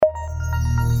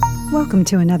Welcome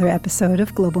to another episode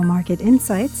of Global Market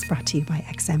Insights, brought to you by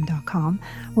XM.com,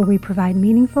 where we provide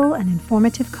meaningful and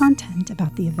informative content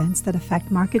about the events that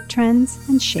affect market trends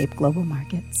and shape global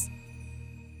markets.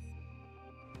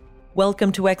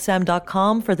 Welcome to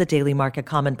XM.com for the Daily Market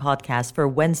Comment podcast for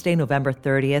Wednesday, November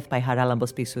 30th by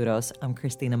Haralambos Pisuros. I'm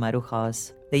Christina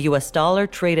Marujos. The US dollar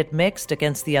traded mixed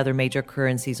against the other major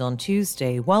currencies on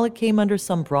Tuesday, while it came under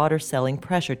some broader selling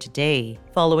pressure today,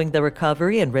 following the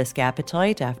recovery and risk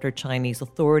appetite after Chinese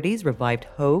authorities revived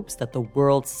hopes that the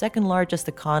world's second-largest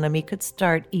economy could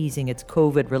start easing its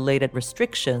COVID-related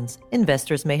restrictions.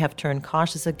 Investors may have turned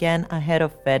cautious again ahead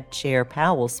of Fed Chair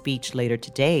Powell's speech later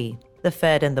today. The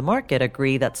Fed and the market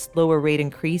agree that slower rate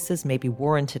increases may be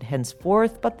warranted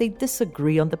henceforth, but they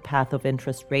disagree on the path of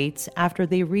interest rates after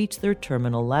they reach their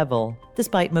terminal level.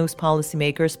 Despite most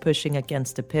policymakers pushing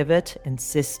against a pivot,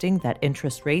 insisting that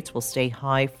interest rates will stay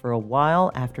high for a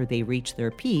while after they reach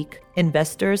their peak,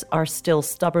 investors are still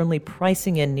stubbornly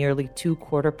pricing in nearly 2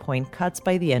 quarter-point cuts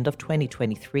by the end of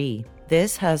 2023.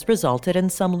 This has resulted in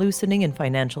some loosening in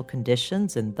financial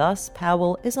conditions, and thus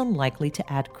Powell is unlikely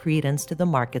to add credence to the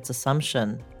market's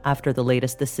assumption. After the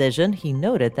latest decision, he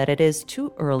noted that it is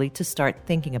too early to start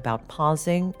thinking about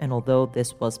pausing, and although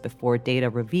this was before data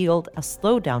revealed a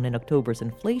slowdown in October's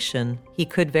inflation, he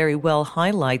could very well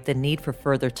highlight the need for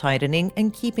further tightening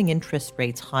and keeping interest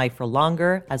rates high for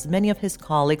longer, as many of his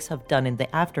colleagues have done in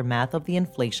the aftermath of the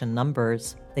inflation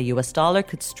numbers. The US dollar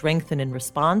could strengthen in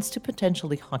response to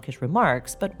potentially hawkish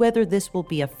remarks, but whether this will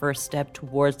be a first step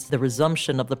towards the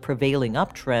resumption of the prevailing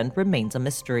uptrend remains a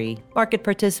mystery. Market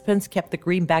participants kept the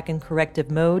greenback in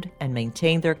corrective mode and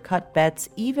maintained their cut bets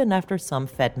even after some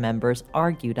Fed members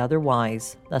argued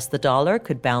otherwise. Thus, the dollar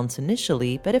could bounce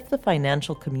initially, but if the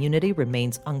financial community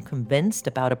remains unconvinced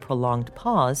about a prolonged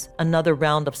pause, another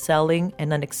round of selling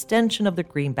and an extension of the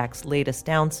greenback's latest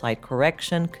downside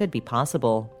correction could be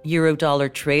possible. Euro-dollar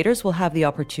traders will have the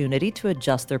opportunity to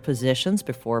adjust their positions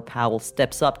before Powell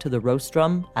steps up to the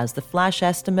rostrum, as the flash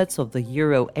estimates of the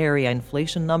euro area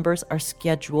inflation numbers are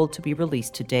scheduled to be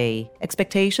released today.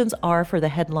 Expectations are for the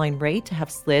headline rate to have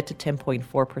slid to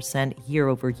 10.4% year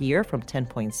over year from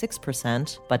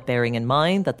 10.6%, but bearing in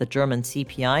mind that the German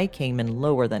CPI came in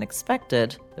lower than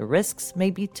expected, the risks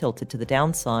may be tilted to the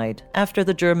downside. After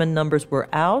the German numbers were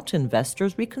out,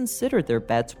 investors reconsidered their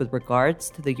bets with regards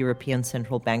to the European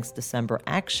Central Bank's December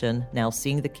action, now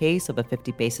seeing the case of a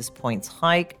 50 basis points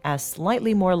hike as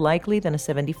slightly more likely than a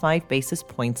 75 basis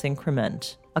points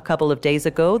increment. A couple of days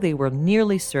ago, they were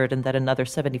nearly certain that another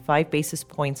 75 basis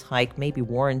points hike may be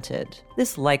warranted.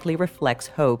 This likely reflects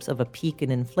hopes of a peak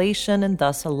in inflation, and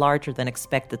thus a larger than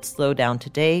expected slowdown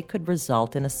today could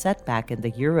result in a setback in the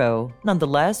euro.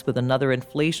 Nonetheless, with another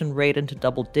inflation rate into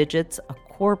double digits, a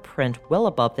core print well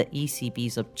above the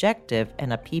ECB's objective,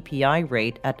 and a PPI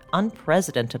rate at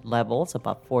unprecedented levels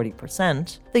above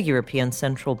 40%, the European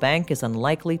Central Bank is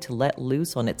unlikely to let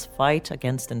loose on its fight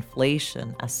against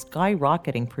inflation, as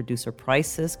skyrocketing producer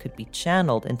prices could be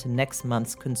channeled into next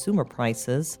month's consumer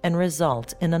prices and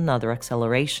result in another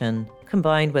acceleration.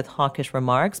 Combined with hawkish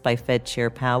remarks by Fed Chair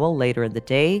Powell later in the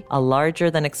day, a larger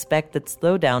than expected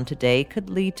slowdown today could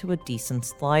lead to a decent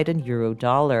slide in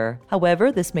euro-dollar.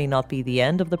 However, this may not be the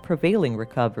end of the prevailing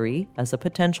recovery, as a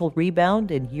potential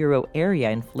rebound in euro area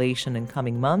inflation in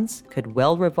coming months could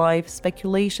well revive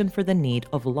speculation for the need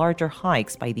of larger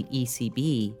hikes by the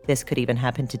ECB. This could even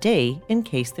happen today in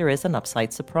case there is an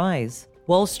upside surprise.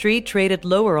 Wall Street traded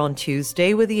lower on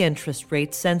Tuesday, with the interest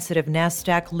rate-sensitive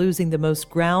Nasdaq losing the most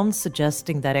ground,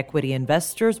 suggesting that equity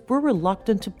investors were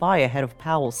reluctant to buy ahead of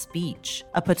Powell's speech.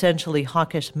 A potentially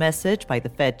hawkish message by the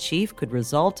Fed chief could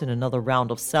result in another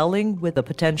round of selling, with a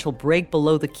potential break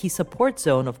below the key support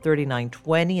zone of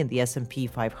 39.20 in the S&P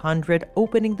 500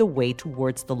 opening the way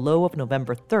towards the low of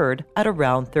November 3rd at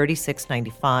around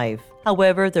 36.95.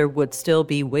 However, there would still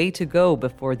be way to go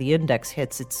before the index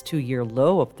hits its 2-year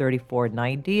low of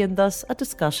 34.90, and thus a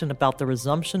discussion about the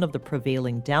resumption of the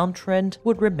prevailing downtrend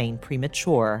would remain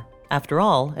premature. After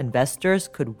all, investors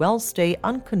could well stay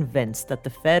unconvinced that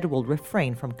the Fed will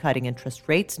refrain from cutting interest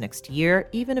rates next year,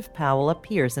 even if Powell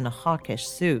appears in a hawkish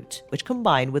suit, which,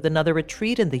 combined with another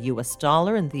retreat in the US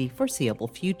dollar in the foreseeable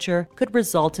future, could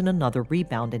result in another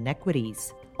rebound in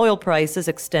equities. Oil prices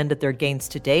extended their gains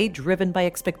today, driven by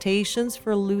expectations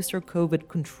for looser COVID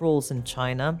controls in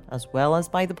China, as well as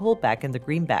by the pullback in the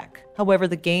greenback. However,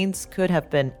 the gains could have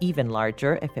been even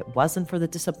larger if it wasn't for the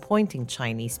disappointing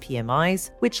Chinese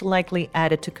PMIs, which likely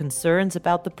added to concerns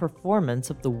about the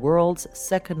performance of the world's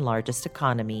second-largest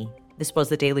economy. This was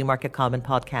the Daily Market Comment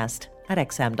podcast at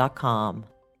XM.com.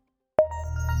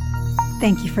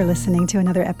 Thank you for listening to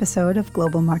another episode of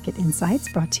Global Market Insights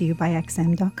brought to you by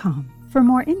XM.com. For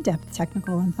more in-depth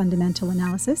technical and fundamental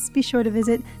analysis, be sure to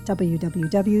visit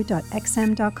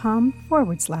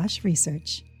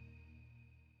www.xm.com/research.